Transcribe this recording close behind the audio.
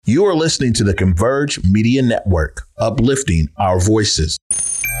You are listening to the Converge Media Network, uplifting our voices.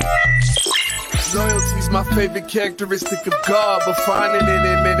 Loyalty's my favorite characteristic of God, but finding it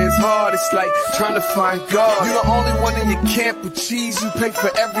in it is hard. It's like trying to find God. You're the only one in your camp with cheese. You pay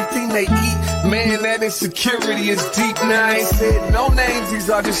for everything they eat. Man, that insecurity is deep. Now I ain't said no names. These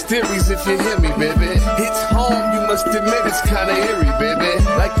are just theories. If you hear me, baby, it's home. You must admit it's kind of eerie, baby.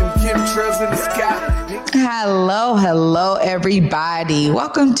 Like them chemtrails in the sky. Hello, everybody.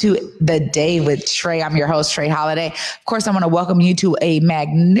 Welcome to The Day with Trey. I'm your host, Trey Holiday. Of course, I want to welcome you to a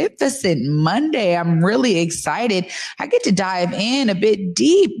magnificent Monday. I'm really excited. I get to dive in a bit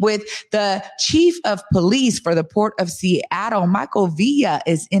deep with the Chief of Police for the Port of Seattle. Michael Villa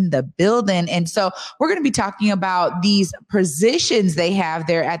is in the building. And so we're going to be talking about these positions they have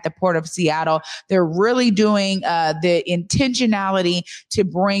there at the Port of Seattle. They're really doing the intentionality to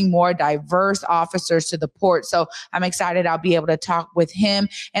bring more diverse officers to the port. So I'm excited I'll be able to talk with him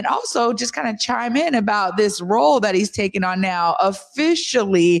and also just kind of chime in about this role that he's taken on now,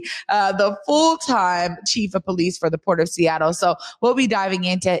 officially the full-time Chief of Police for the Port of Seattle. So we'll be diving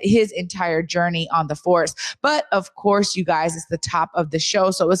into his entire journey on the force. But of course, you guys, it's the top of the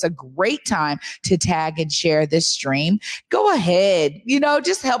show. So it's a great time to tag and share this stream. Go ahead,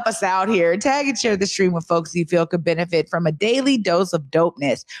 just help us out here. Tag and share the stream with folks you feel could benefit from a daily dose of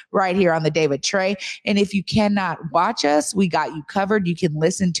dopeness right here on The Day with Trey. And if you cannot watch us, we got you covered. You can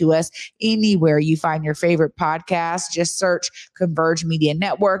listen to us anywhere you find your favorite podcast. Just search Converge Media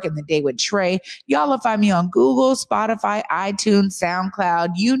Network and The Day with Trey. Y'all will find me on Google, Spotify, iTunes,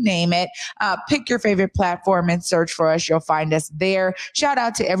 SoundCloud, you name it. Pick your favorite platform and search for us. You'll find us there. Shout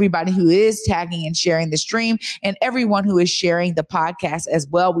out to everybody who is tagging and sharing the stream and everyone who is sharing the podcast as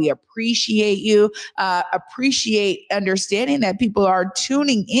well. We appreciate you. Appreciate understanding that people are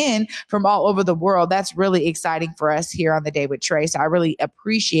tuning in from all over the world. That's really exciting for us here on The Day with Trey. So I really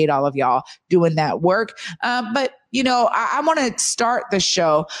appreciate all of y'all doing that work. But I want to start the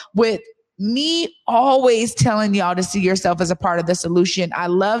show with me always telling y'all to see yourself as a part of the solution. I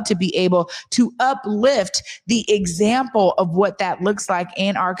love to be able to uplift the example of what that looks like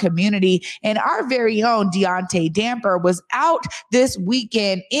in our community. And our very own Deontay Damper was out this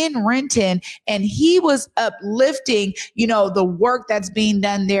weekend in Renton, and he was uplifting, the work that's being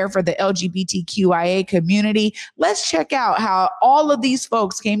done there for the LGBTQIA community. Let's check out how all of these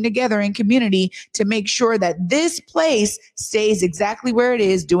folks came together in community to make sure that this place stays exactly where it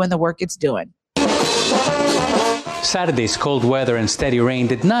is, doing the work it's doing. Saturday's cold weather and steady rain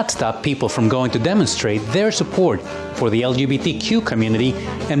did not stop people from going to demonstrate their support for the LGBTQ community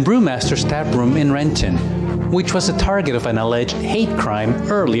and Brewmaster's Tap Room in Renton, which was the target of an alleged hate crime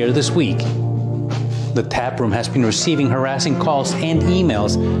earlier this week. The tap room has been receiving harassing calls and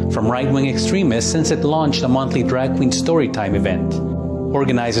emails from right-wing extremists since it launched a monthly drag queen storytime event.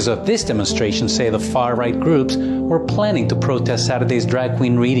 Organizers of this demonstration say the far-right groups were planning to protest Saturday's drag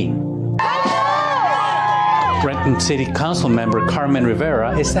queen reading. Renton City Council member Carmen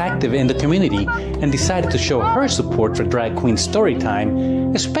Rivera is active in the community and decided to show her support for drag queen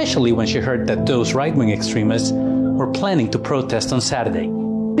storytime, especially when she heard that those right-wing extremists were planning to protest on Saturday.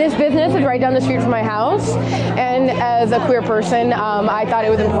 This business is right down the street from my house, and as a queer person, I thought it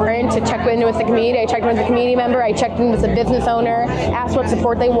was important to check in with the community. I checked in with the community member, I checked in with the business owner, asked what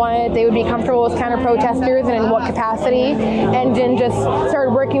support they wanted, they would be comfortable with counter-protesters and in what capacity, and then just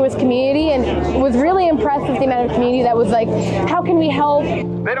started working with community and was really impressed with the amount of community that was like, how can we help?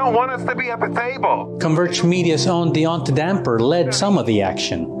 They don't want us to be at the table. Converge Media's own Deontay Damper led some of the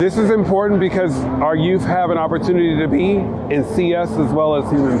action. This is important because our youth have an opportunity to be and see us as well as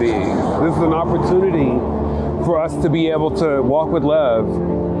human beings. This is an opportunity for us to be able to walk with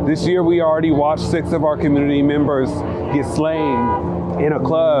love. This year we already watched 6 of our community members get slain in a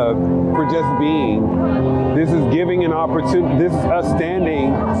club for just being. This is giving an opportunity, this is us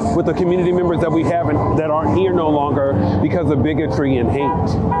standing with the community members that we haven't, that aren't here no longer because of bigotry and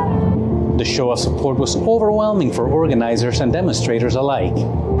hate. The show of support was overwhelming for organizers and demonstrators alike.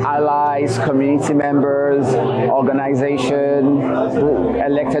 Allies, community members, organization,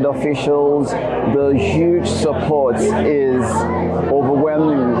 elected officials, the huge support is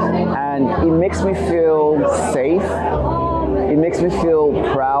overwhelming, and it makes me feel safe. It makes me feel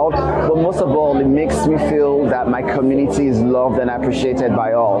proud, but most of all, it makes me feel that my community is loved and appreciated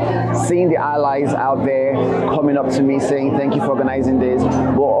by all. Seeing the allies out there coming up to me saying, thank you for organizing this,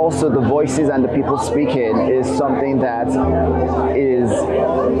 but also the voices and the people speaking is something that is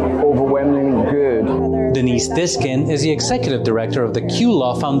overwhelmingly good. Denise Diskin is the executive director of the Q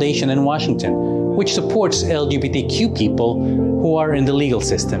Law Foundation in Washington, which supports LGBTQ people who are in the legal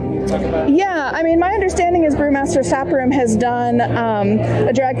system. Yeah, I mean, my understanding is Brewmaster Taproom has done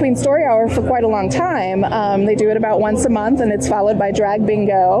a drag queen story hour for quite a long time. They do it about once a month, and it's followed by drag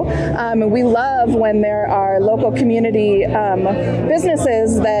bingo. And we love when there are local community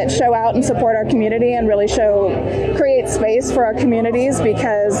businesses that show out and support our community and really create space for our communities,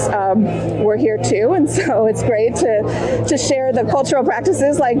 because we're here too, and so it's great to share the cultural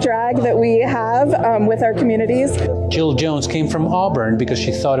practices like drag that we have with our communities. Jill Jones came from Auburn because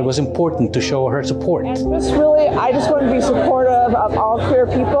she thought it was important to show her support. I just want to be supportive of all queer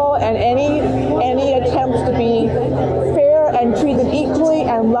people, and any attempts to be fair and treat them equally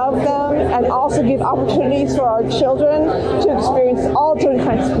and love them, and also give opportunities for our children to experience all different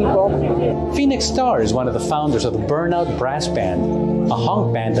kinds of people. Phoenix Star is one of the founders of the Burnout Brass Band, a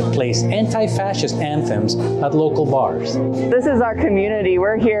honk band that plays anti-fascist anthems at local bars. This is our community.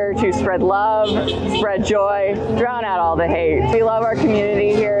 We're here to spread love, spread joy, drown out all the hate. We love our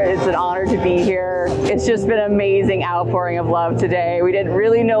community here. It's an honor to be here. It's just been an amazing outpouring of love today. We didn't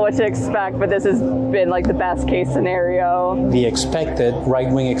really know what to expect, but this has been like the best case scenario. The expected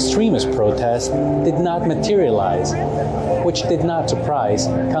right-wing extremist protest did not materialize, which did not surprise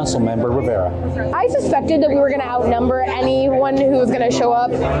Councilmember Rivera. I suspected that we were going to outnumber anyone who was going to show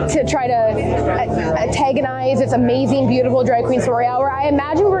up to try to antagonize this amazing, beautiful drag queen story hour. I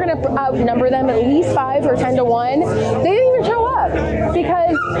imagine we were going to outnumber them at least 5 or 10 to 1. They didn't even show up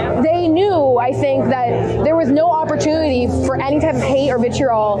because they knew, I think, that there was no opportunity for any type of hate or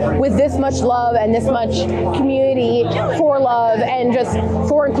vitriol with this much love and this much community for love and just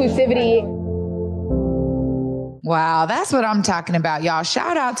for inclusivity. Wow, that's what I'm talking about, y'all.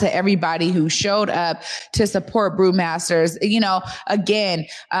 Shout out to everybody who showed up to support Brewmasters. You know, again,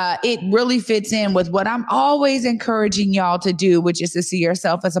 it really fits in with what I'm always encouraging y'all to do, which is to see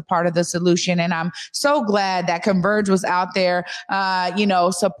yourself as a part of the solution. And I'm so glad that Converge was out there,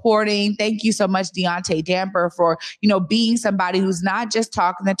 supporting. Thank you so much, Deontay Damper, for, being somebody who's not just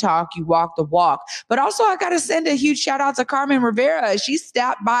talking the talk, you walk the walk. But also, I got to send a huge shout out to Carmen Rivera. She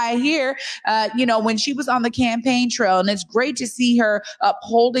stopped by here, when she was on the campaign trail. And it's great to see her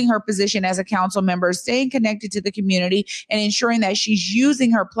upholding her position as a council member, staying connected to the community, and ensuring that she's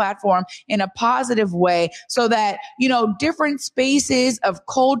using her platform in a positive way so that, different spaces of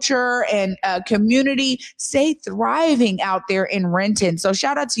culture and community stay thriving out there in Renton. So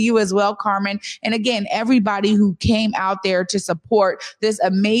shout out to you as well, Carmen. And again, everybody who came out there to support this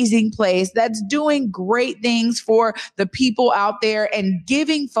amazing place that's doing great things for the people out there and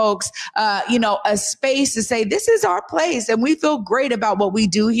giving folks, a space to say, this is our place and we feel great about what we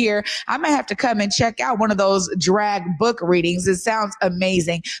do here. I might have to come and check out one of those drag book readings. It sounds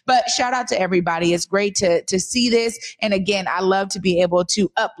amazing. But shout out to everybody. It's great to see this. And again, I love to be able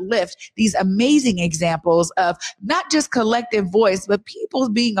to uplift these amazing examples of not just collective voice, but people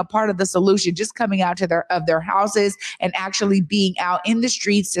being a part of the solution, just coming out to their houses and actually being out in the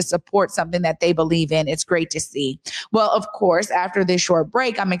streets to support something that they believe in. It's great to see. Well, of course, after this short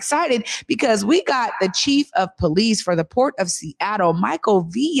break, I'm excited because we got the chief of police for the Port of Seattle, Michael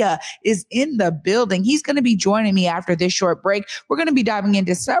Villa, is in the building. He's going to be joining me after this short break. We're going to be diving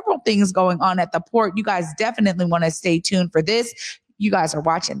into several things going on at the port. You guys definitely want to stay tuned for this. You guys are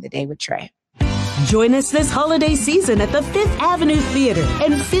watching The Day with Trey. Join us this holiday season at the Fifth Avenue Theater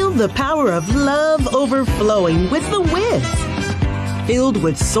and feel the power of love overflowing with The Wiz. Filled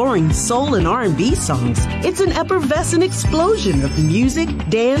with soaring soul and R&B songs, it's an effervescent explosion of music,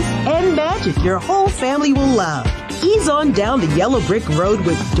 dance, and magic your whole family will love. Ease on down the yellow brick road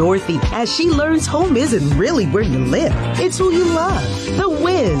with Dorothy as she learns home isn't really where you live, it's who you love. The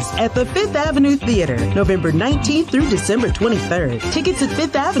Wiz at the Fifth Avenue Theater, November 19th through December 23rd. Tickets at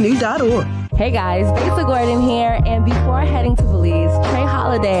fifthavenue.org. Hey guys, Besa Gordon here, and before heading to Belize, Trey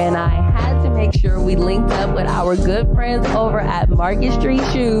Holiday and I had to make sure we linked up with our good friends over at Market Street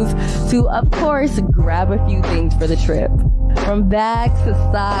Shoes to, of course, grab a few things for the trip. From bags to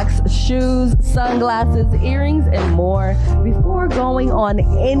socks, shoes, sunglasses, earrings, and more. Before going on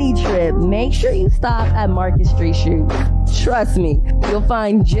any trip, make sure you stop at Market Street Shoes. Trust me, you'll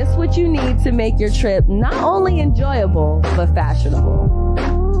find just what you need to make your trip not only enjoyable, but fashionable.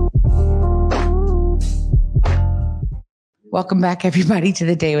 Welcome back, everybody, to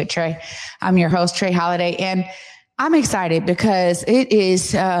The Day with Trey. I'm your host, Trey Holiday, and I'm excited because it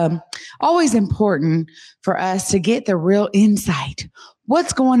is always important for us to get the real insight.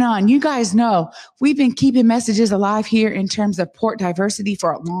 What's going on? You guys know we've been keeping messages alive here in terms of port diversity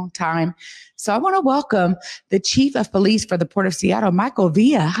for a long time. So I want to welcome the Chief of Police for the Port of Seattle, Michael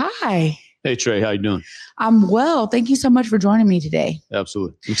Villa. Hi. Hey, Trey. How you doing? I'm well. Thank you so much for joining me today.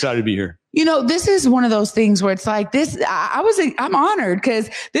 Absolutely. I'm excited to be here. You know, this is one of those things where it's like this. I'm honored because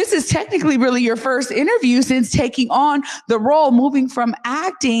this is technically really your first interview since taking on the role, moving from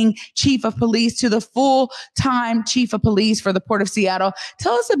acting chief of police to the full-time chief of police for the Port of Seattle.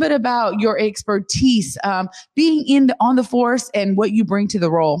 Tell us a bit about your expertise, being on the force and what you bring to the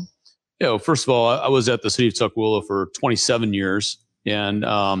role. Yeah, well, first of all, I was at the city of Tukwila for 27 years and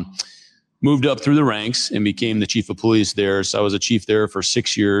moved up through the ranks and became the chief of police there. So I was a chief there for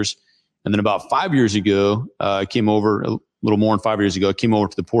 6 years. And then about 5 years ago, I came over, a little more than 5 years ago, I came over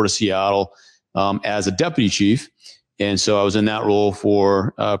to the Port of Seattle as a deputy chief. And so I was in that role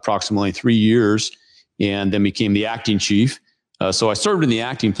for approximately 3 years and then became the acting chief. So I served in the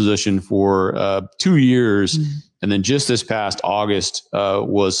acting position for 2 years. Mm-hmm. And then just this past August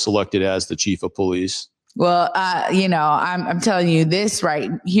was selected as the chief of police. Well, I'm telling you, this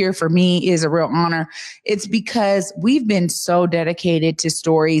right here for me is a real honor. It's because we've been so dedicated to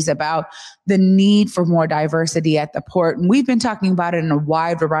stories about the need for more diversity at the port. And we've been talking about it in a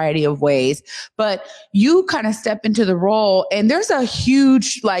wide variety of ways. But you kind of step into the role and there's a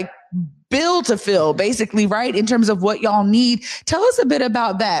huge bill to fill, basically, right? In terms of what y'all need. Tell us a bit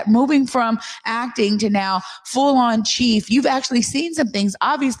about that. Moving from acting to now full on chief, you've actually seen some things,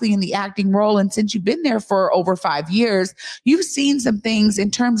 obviously, in the acting role. And since you've been there for over 5 years, you've seen some things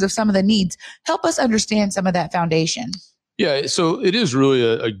in terms of some of the needs. Help us understand some of that foundation. Yeah, so it is really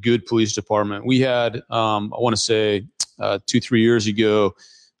a good police department. We had, I want to say 2-3 years ago,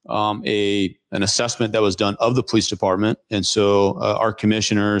 an assessment that was done of the police department. And so our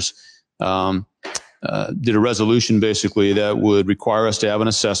commissioners did a resolution basically that would require us to have an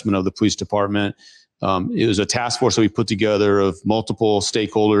assessment of the police department. It was a task force that we put together of multiple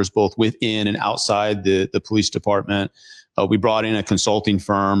stakeholders, both within and outside the police department. We brought in a consulting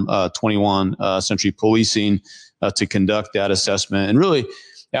firm, 21 Century Policing, to conduct that assessment. And really,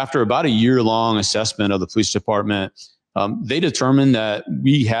 after about a year-long assessment of the police department, they determined that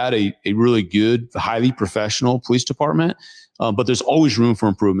we had a really good, highly professional police department. But there's always room for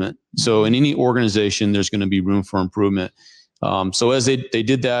improvement. So in any organization, there's going to be room for improvement. So as they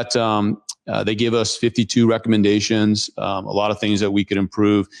did that, they gave us 52 recommendations, a lot of things that we could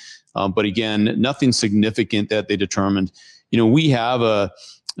improve. But again, nothing significant that they determined. We have a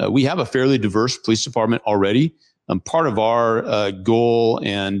fairly diverse police department already. Part of our goal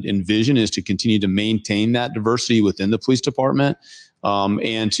and vision is to continue to maintain that diversity within the police department.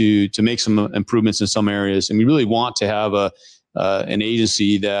 And to make some improvements in some areas. And we really want to have an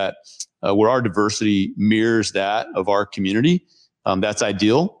agency that where our diversity mirrors that of our community. That's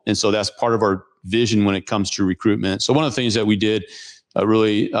ideal. And so that's part of our vision when it comes to recruitment. So one of the things that we did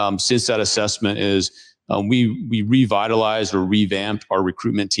really since that assessment is we revitalized or revamped our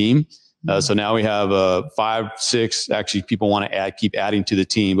recruitment team. So now we have 5, 6, actually people want to keep adding to the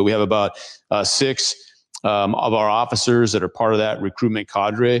team, but we have about 6 of our officers that are part of that recruitment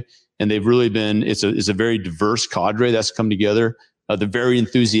cadre. And they've really been, it's a very diverse cadre that's come together. They're very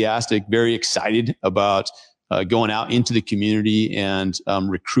enthusiastic, very excited about going out into the community and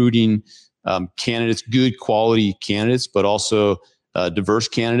recruiting candidates, good quality candidates, but also diverse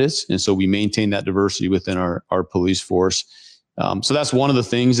candidates. And so we maintain that diversity within our police force. So that's one of the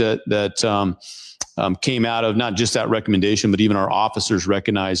things that came out of not just that recommendation, but even our officers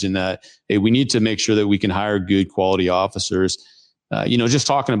recognizing that, hey, we need to make sure that we can hire good quality officers. Just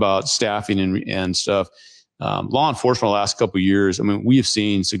talking about staffing and stuff, law enforcement the last couple of years, I mean, we have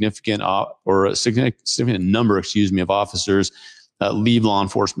seen significant number, of officers leave law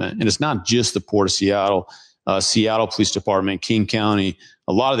enforcement. And it's not just the Port of Seattle, Seattle Police Department, King County.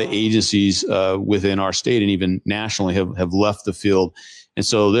 A lot of the agencies within our state and even nationally have left the field. And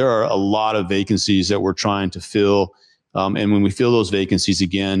so there are a lot of vacancies that we're trying to fill. And when we fill those vacancies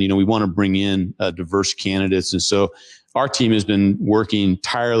again, we want to bring in diverse candidates. And so our team has been working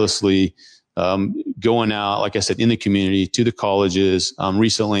tirelessly, going out, like I said, in the community to the colleges.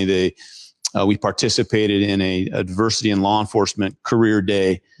 Recently, we participated in a diversity in law enforcement career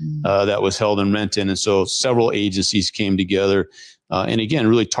day that was held in Renton. And so several agencies came together. And again,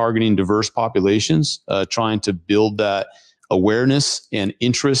 really targeting diverse populations, trying to build that awareness and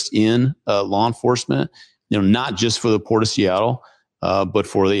interest in law enforcement, not just for the Port of Seattle, but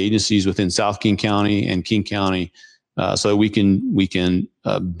for the agencies within South King County and King County, so that we can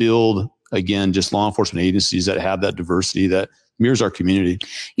build, again, just law enforcement agencies that have that diversity that mirrors our community.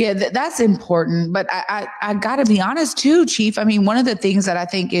 Yeah, that's important. But I got to be honest too, Chief. I mean, one of the things that I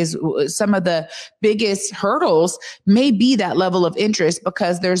think is some of the biggest hurdles may be that level of interest,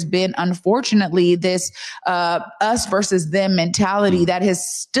 because there's been, unfortunately, this us versus them mentality that has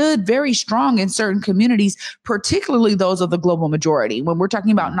stood very strong in certain communities, particularly those of the global majority. When we're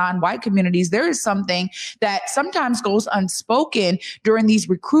talking about non-white communities, there is something that sometimes goes unspoken during these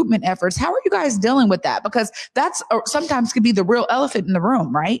recruitment efforts. How are you guys dealing with that? Because that's sometimes could be the real elephant in the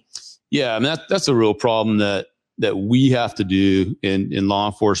room, right? Yeah, I mean, that's a real problem that we have to do in law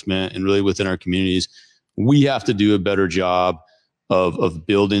enforcement and really within our communities. We have to do a better job of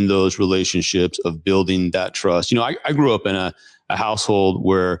building those relationships, of building that trust. You know, I grew up in a household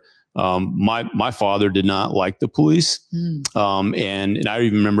where my father did not like the police. And I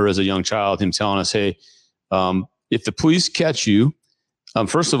even remember as a young child him telling us, hey, if the police catch you,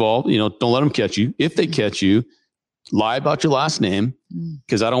 first of all, you know, don't let them catch you. If they catch you, lie about your last name,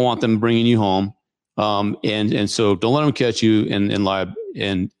 because I don't want them bringing you home. And so don't let them catch you and lie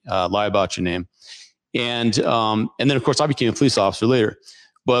about your name. And then of course I became a police officer later.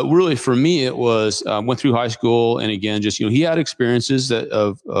 But really for me, it was, went through high school. And again, just, you know, he had experiences that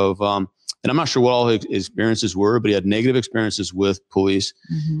and I'm not sure what all his experiences were, but he had negative experiences with police.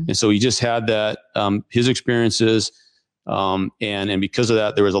 And so he just had that, his experiences. And because of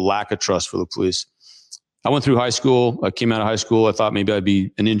that, there was a lack of trust for the police. I went through high school. I came out of high school. I thought maybe I'd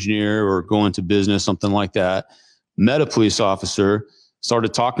be an engineer or go into business, something like that. Met a police officer,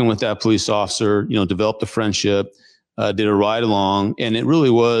 started talking with that police officer, you know, developed a friendship, did a ride along. And it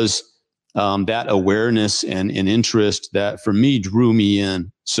really was that awareness and interest that for me drew me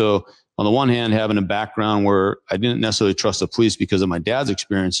in. So on the one hand, having a background where I didn't necessarily trust the police because of my dad's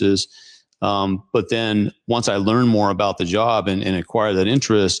experiences. But then once I learned more about the job and acquired that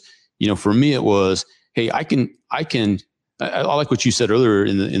interest, you know, for me, it was, hey, I like what you said earlier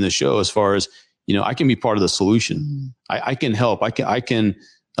in the show, as far as, you know, I can be part of the solution. I can help. I can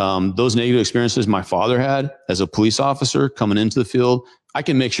those negative experiences my father had as a police officer coming into the field, I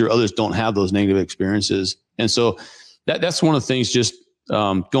can make sure others don't have those negative experiences. And so that's one of the things, just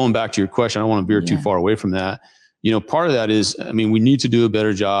going back to your question, I don't want to veer too far away from that. You know, part of that is, I mean, we need to do a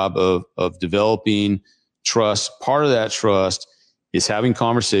better job of developing trust. Part of that trust is having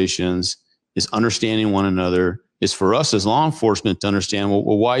conversations, is understanding one another, is for us as law enforcement to understand, well,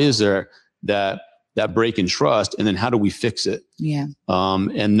 why is there that break in trust? And then how do we fix it? Yeah.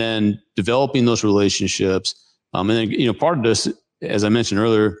 And then developing those relationships. And then, you know, part of this, as I mentioned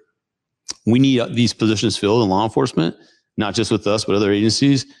earlier, we need these positions filled in law enforcement, not just with us, but other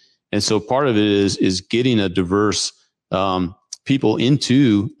agencies. And so part of it is getting a diverse people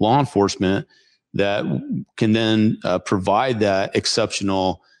into law enforcement that can then provide that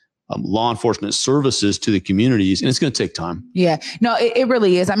exceptional law enforcement services to the communities, and it's going to take time. Yeah, no, it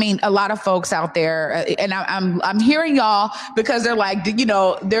really is. I mean, a lot of folks out there, and I'm hearing y'all, because they're like, you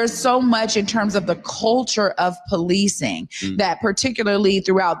know, there's so much in terms of the culture of policing that particularly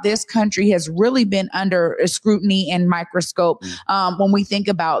throughout this country has really been under scrutiny and microscope. When we think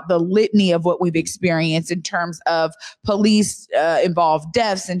about the litany of what we've experienced in terms of police involved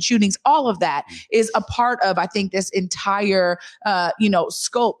deaths and shootings, all of that is a part of, I think, this entire,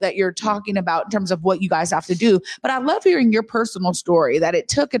 scope that you're talking about in terms of what you guys have to do. But I love hearing your personal story, that it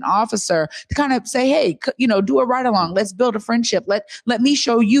took an officer to kind of say, hey, do a ride along. Let's build a friendship. Let me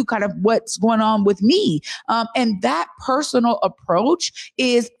show you kind of what's going on with me. And that personal approach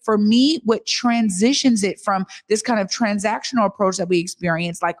is, for me, what transitions it from this kind of transactional approach that we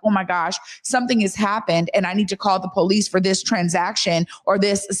experience. Like, oh my gosh, something has happened and I need to call the police for this transaction or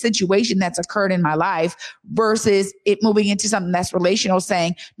this situation that's occurred in my life, versus it moving into something that's relational,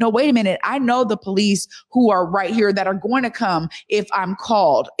 saying, no, wait a minute. I know the police who are right here that are going to come if I'm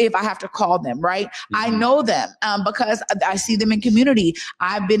called, if I have to call them, right? I know them because I see them in community.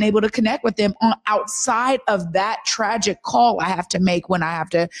 I've been able to connect with them outside of that tragic call I have to make when I have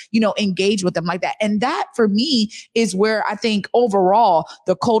to, engage with them like that. And that, for me, is where I think overall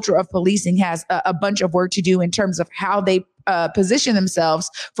the culture of policing has a bunch of work to do in terms of how they position themselves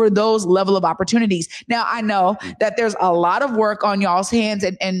for those level of opportunities. Now, I know that there's a lot of work on y'all's hands,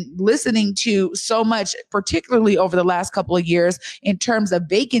 and listening to so much, particularly over the last couple of years, in terms of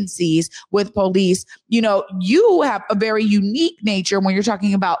vacancies with police. You have a very unique nature when you're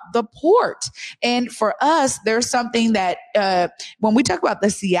talking about the port. And for us, there's something that when we talk about the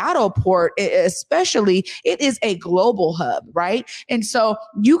Seattle port, especially, it is a global hub, right? And so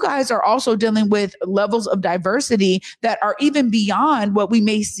you guys are also dealing with levels of diversity that are even beyond what we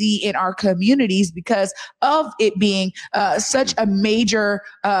may see in our communities because of it being such a major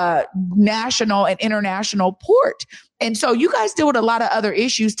national and international port. And so you guys deal with a lot of other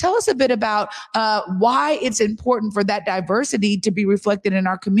issues. Tell us a bit about why it's important for that diversity to be reflected in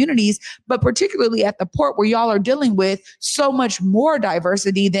our communities, but particularly at the port where y'all are dealing with so much more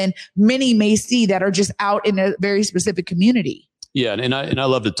diversity than many may see that are just out in a very specific community. Yeah, and I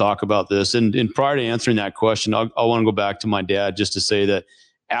love to talk about this. And prior to answering that question, I want to go back to my dad just to say that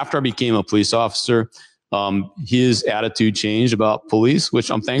after I became a police officer, his attitude changed about police,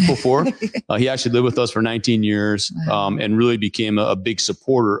 which I'm thankful for. He actually lived with us for 19 years and really became a big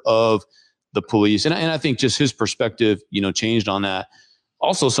supporter of the police. And I think just his perspective, changed on that.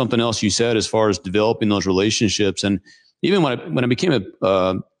 Also, something else you said as far as developing those relationships. And even when I became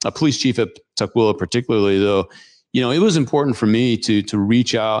a police chief at Tukwila particularly, though, it was important for me to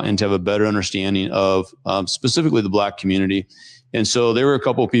reach out and to have a better understanding of specifically the Black community. And so there were a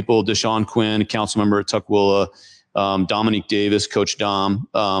couple of people, Deshaun Quinn, council member at Tukwila, Dominique Davis, Coach Dom,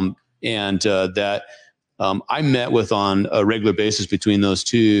 that I met with on a regular basis between those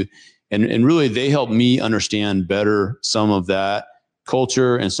two. And really, they helped me understand better some of that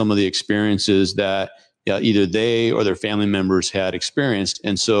culture and some of the experiences that either they or their family members had experienced.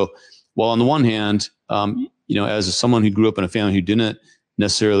 And so while on the one hand, as someone who grew up in a family who didn't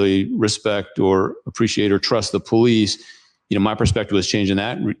necessarily respect or appreciate or trust the police, my perspective was changed in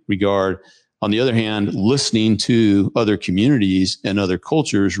that regard. On the other hand, listening to other communities and other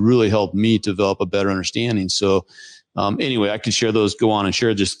cultures really helped me develop a better understanding. So anyway, I could go on and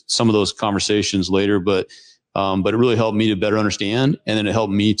share just some of those conversations later, but it really helped me to better understand. And then it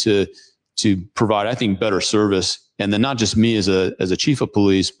helped me to provide, I think, better service. And then not just me as a chief of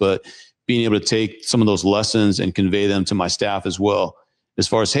police, but being able to take some of those lessons and convey them to my staff as well. As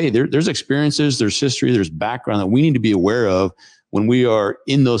far as, hey, there's experiences, there's history, there's background that we need to be aware of when we are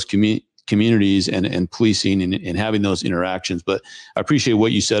in those communities and policing and having those interactions. But I appreciate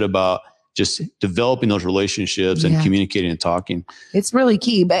what you said about just developing those relationships and communicating and talking. It's really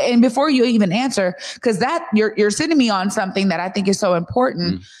key. And before you even answer, because that you're sending me on something that I think is so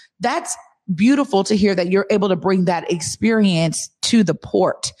important. That's beautiful to hear that you're able to bring that experience to the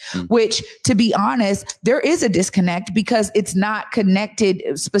port, which, to be honest, there is a disconnect because it's not connected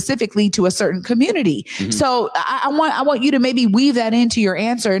specifically to a certain community. So I want you to maybe weave that into your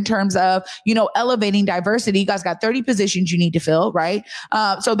answer in terms of, elevating diversity. You guys got 30 positions you need to fill, right?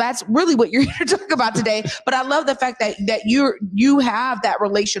 So that's really what you're here to talk about today. But I love the fact that you have that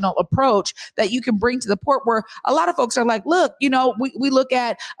relational approach that you can bring to the port where a lot of folks are like, look, we look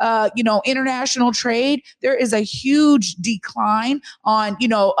at, international trade. There is a huge decline on,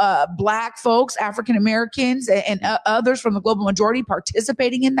 Black folks, African Americans, and others from the global majority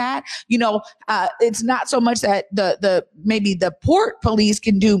participating in that. It's not so much that maybe the port police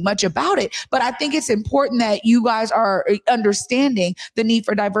can do much about it, but I think it's important that you guys are understanding the need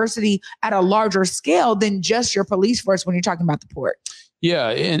for diversity at a larger scale than just your police force when you're talking about the port. Yeah,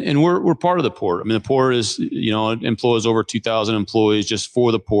 and we're part of the port. I mean, the port is, employs over 2,000 employees just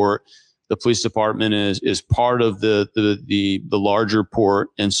for the port. The police department is part of the larger port.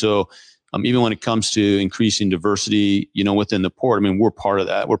 And so even when it comes to increasing diversity, within the port, I mean, we're part of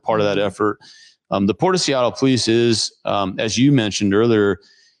that. We're part of that effort. The Port of Seattle Police is, as you mentioned earlier,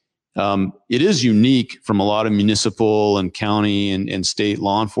 it is unique from a lot of municipal and county and state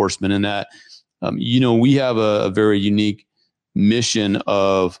law enforcement in that, we have a very unique mission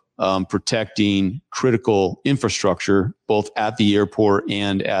of protecting critical infrastructure, both at the airport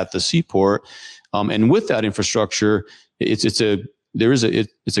and at the seaport. And with that infrastructure, it's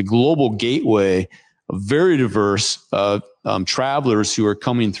a global gateway of very diverse travelers who are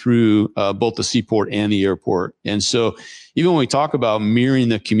coming through both the seaport and the airport. And so even when we talk about mirroring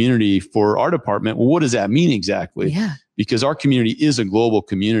the community for our department, well, what does that mean exactly? Yeah. Because our community is a global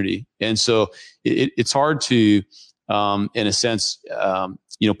community. And so it's hard to, in a sense,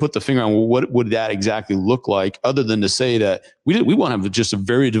 put the finger on what would that exactly look like, other than to say that we want to have just a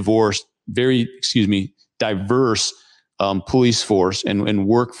very diverse police force and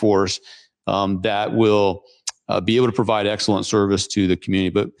workforce that will be able to provide excellent service to the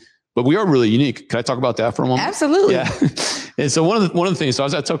community. But we are really unique. Can I talk about that for a moment? Absolutely. Yeah. And so one of the things, so I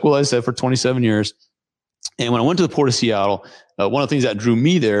was at Tukwila, I said, for 27 years. And when I went to the Port of Seattle, one of the things that drew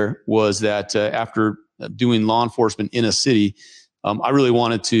me there was that after doing law enforcement in a city, I really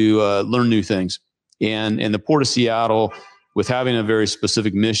wanted to learn new things. And the Port of Seattle, with having a very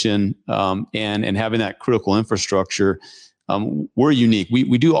specific mission and having that critical infrastructure, we're unique.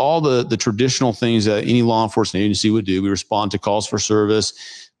 We do all the traditional things that any law enforcement agency would do. We respond to calls for service,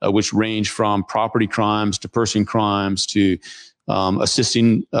 which range from property crimes to person crimes to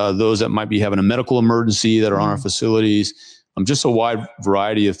assisting those that might be having a medical emergency that are on our facilities. Just a wide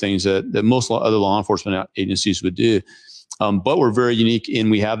variety of things that most other law enforcement agencies would do. But we're very unique in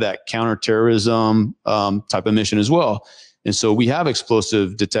we have that counterterrorism type of mission as well. And so we have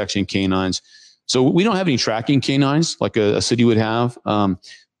explosive detection canines. So we don't have any tracking canines like a city would have,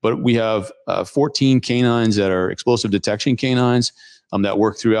 but we have 14 canines that are explosive detection canines that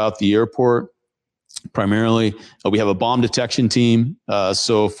work throughout the airport. Primarily, we have a bomb detection team.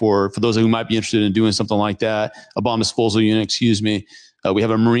 So for those who might be interested in doing something like that, a bomb disposal unit, we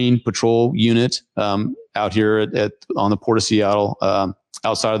have a Marine patrol unit out here on the Port of Seattle,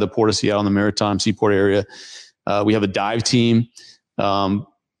 outside of the Port of Seattle in the Maritime Seaport area. We have a dive team,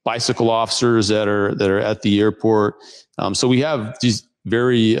 bicycle officers that are at the airport. So we have these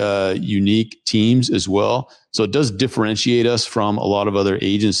very unique teams as well. So it does differentiate us from a lot of other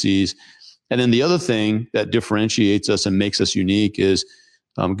agencies. And then the other thing that differentiates us and makes us unique is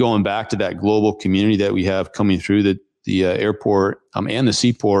going back to that global community that we have coming through the airport and the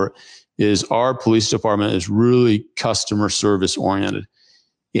seaport, is our police department is really customer service oriented.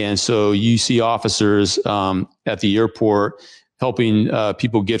 And so you see officers at the airport helping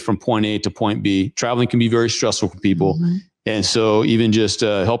people get from point A to point B. Traveling can be very stressful for people. Mm-hmm. And so even just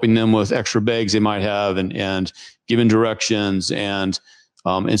helping them with extra bags they might have and giving directions and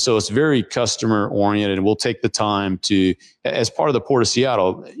so it's very customer oriented, and we'll take the time to, as part of the Port of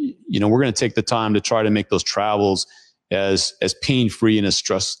Seattle, we're going to take the time to try to make those travels as pain-free and as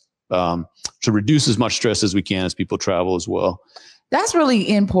stress, to reduce as much stress as we can as people travel as well. That's really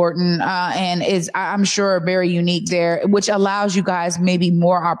important and is, I'm sure, very unique there, which allows you guys maybe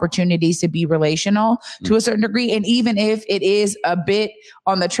more opportunities to be relational to a certain degree. And even if it is a bit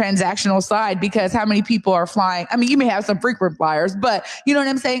on the transactional side, because how many people are flying? I mean, you may have some frequent flyers, but you know what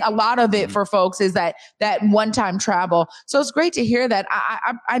I'm saying? A lot of it for folks is that one-time travel. So it's great to hear that.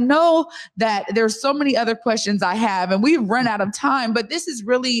 I know that there's so many other questions I have, and we've run out of time, but this is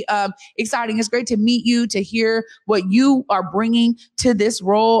really exciting. It's great to meet you, to hear what you are bringing to this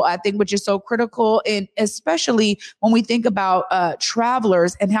role, I think, which is so critical. And especially when we think about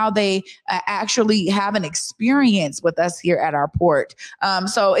travelers and how they actually have an experience with us here at our port.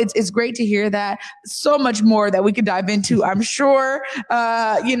 So it's great to hear that. So much more that we could dive into, I'm sure,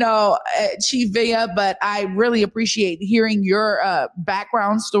 Chief Villa, but I really appreciate hearing your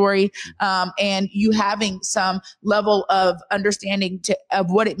background story and you having some level of understanding of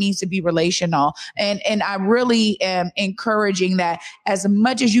what it means to be relational. And I really am encouraging that as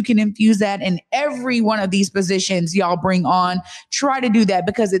much as you can infuse that in every one of these positions y'all bring on, try to do that,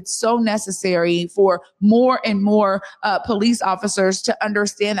 because it's so necessary for more and more police officers to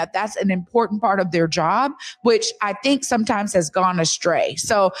understand that that's an important part of their job, which I think sometimes has gone astray.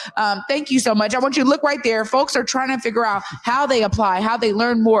 So thank you so much. I want you to look right there. Folks are trying to figure out how they apply, how they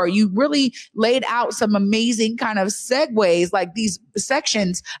learn more. You really laid out some amazing kind of segues, like these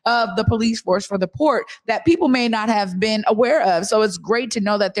sections of the police force for the port that people may not have been aware of. So it's great to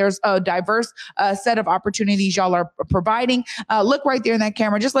know that there's a diverse set of opportunities y'all are providing. Look right there in that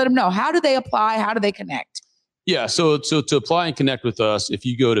camera. Just let them know. How do they apply? How do they connect? Yeah. So to apply and connect with us, if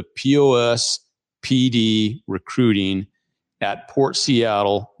you go to POSPD recruiting at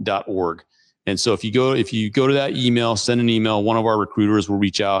portseattle.org. And so if you go to that email, send an email, one of our recruiters will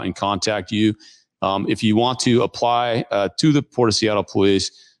reach out and contact you. If you want to apply to the Port of Seattle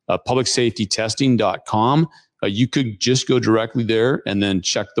Police, publicsafetytesting.com. You could just go directly there and then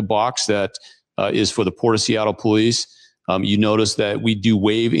check the box that is for the Port of Seattle Police. You notice that we do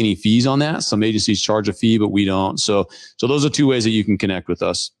waive any fees on that. Some agencies charge a fee, but we don't. So those are two ways that you can connect with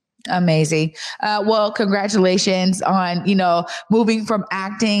us. Amazing. Well, congratulations on, moving from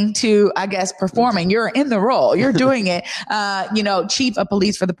acting to, I guess, performing. You're in the role. You're doing it. Chief of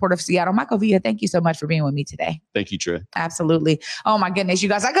Police for the Port of Seattle. Michael Villa, thank you so much for being with me today. Thank you, Trey. Absolutely. Oh my goodness, you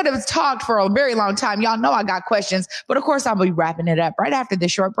guys, I could have talked for a very long time. Y'all know I got questions, but of course I'll be wrapping it up right after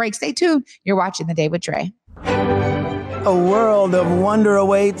this short break. Stay tuned. You're watching The Day with Trey. A world of wonder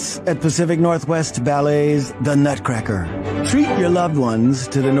awaits at Pacific Northwest Ballet's The Nutcracker. Treat your loved ones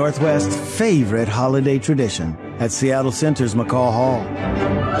to the Northwest's favorite holiday tradition at Seattle Center's McCall Hall.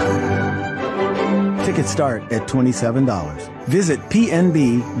 Tickets start at $27. Visit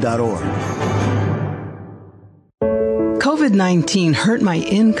pnb.org. COVID-19 hurt my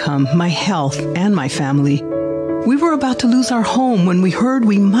income, my health, and my family. We were about to lose our home when we heard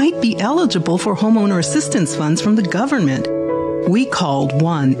we might be eligible for homeowner assistance funds from the government. We called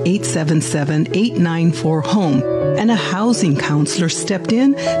 1-877-894-HOME and a housing counselor stepped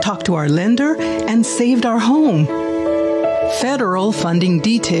in, talked to our lender, and saved our home. Federal funding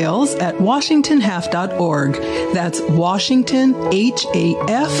details at washingtonhaf.org. That's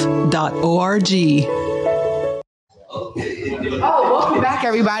washingtonhaf.org. Oh, welcome back,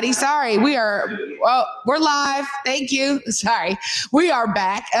 everybody. Sorry, we're live. Thank you. Sorry, we are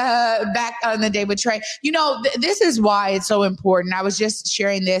back on the Day with Trey. You know, this is why it's so important. I was just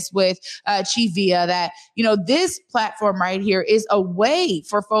sharing this with Chief Villa that, you know, this platform right here is a way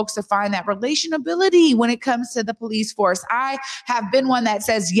for folks to find that relationability when it comes to the police force. I have been one that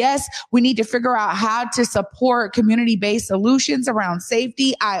says, yes, we need to figure out how to support community-based solutions around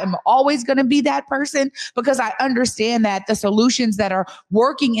safety. I am always going to be that person because I understand that the solutions that are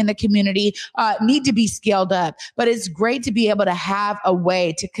working in the community need to be scaled up. But it's great to be able to have a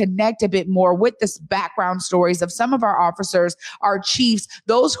way to connect a bit more with this background stories of some of our officers, our chiefs,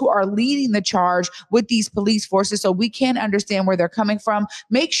 those who are leading the charge with these police forces so we can understand where they're coming from.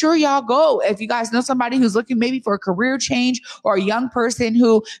 Make sure y'all go. If you guys know somebody who's looking maybe for a career change or a young person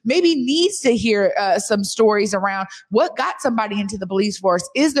who maybe needs to hear some stories around what got somebody into the police force,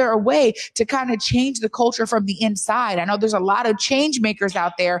 is there a way to kind of change the culture from the inside? I know there's a lot of change makers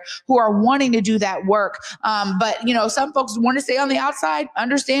out there who are wanting to do that work. But, you know, some folks want to stay on the outside,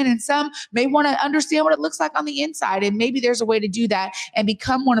 understand, and some may want to understand what it looks like on the inside. And maybe there's a way to do that and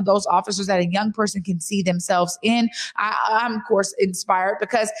become one of those officers that a young person can see themselves in. I'm, of course, inspired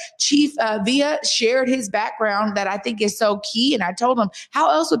because Chief Villa shared his background that I think is so key. And I told him, how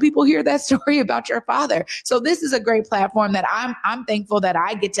else would people hear that story about your father? So this is a great platform that I'm thankful that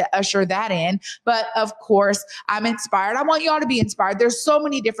I get to usher that in. But of course, I'm inspired. I want y'all to be inspired. There's so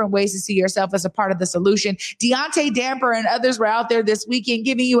many different ways to see yourself as a part of the solution. Deontay Damper and others were out there this weekend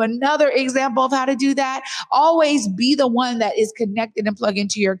giving you another example of how to do that. Always be the one that is connected and plug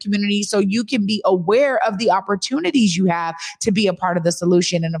into your community so you can be aware of the opportunities you have to be a part of the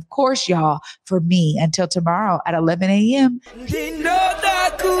solution. And of course, y'all, for me, until tomorrow at 11 a.m.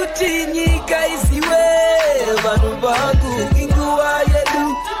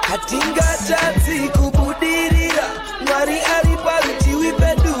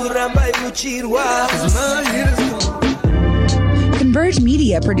 Converge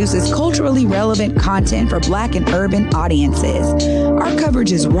Media produces culturally relevant content for Black and urban audiences. Our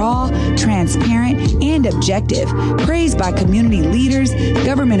coverage is raw, transparent, and objective, praised by community leaders,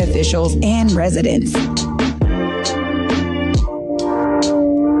 government officials, and residents.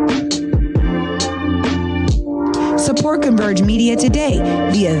 Support Converge Media today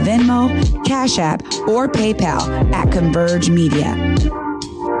via Venmo, Cash App, or PayPal at Converge Media.